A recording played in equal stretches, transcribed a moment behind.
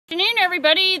afternoon,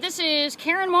 everybody. This is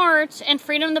Karen Martz and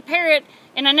Freedom the Parrot.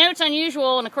 And I know it's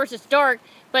unusual, and of course it's dark,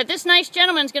 but this nice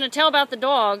gentleman's going to tell about the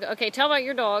dog. Okay, tell about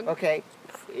your dog. Okay,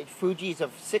 Fuji's a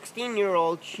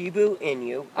 16-year-old Shiba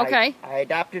Inu. Okay. I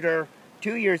adopted her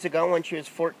 2 years ago when she was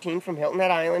 14 from Hilton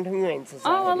Island Humane Society.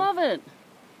 Oh, I love it.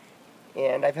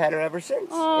 And I've had her ever since.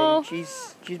 Oh. And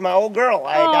she's my old girl.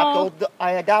 I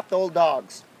adopt old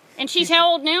dogs. And she's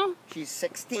how old now? She's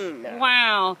 16 now.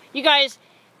 Wow. You guys,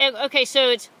 okay, so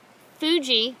it's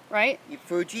Fuji, right?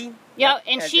 Fuji? Yep,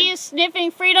 and she is sniffing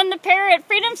Freedom the Parrot.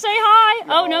 Freedom, say hi.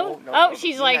 No, oh, no. No,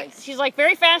 she's nice. she's like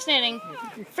very fascinating.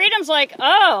 Freedom's like,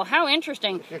 oh, how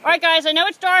interesting. All right, guys, I know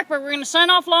it's dark, but we're going to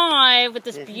sign off live with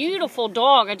this beautiful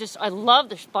dog. I love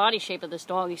the body shape of this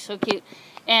dog. He's so cute.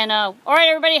 And, all right,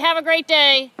 everybody, have a great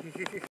day.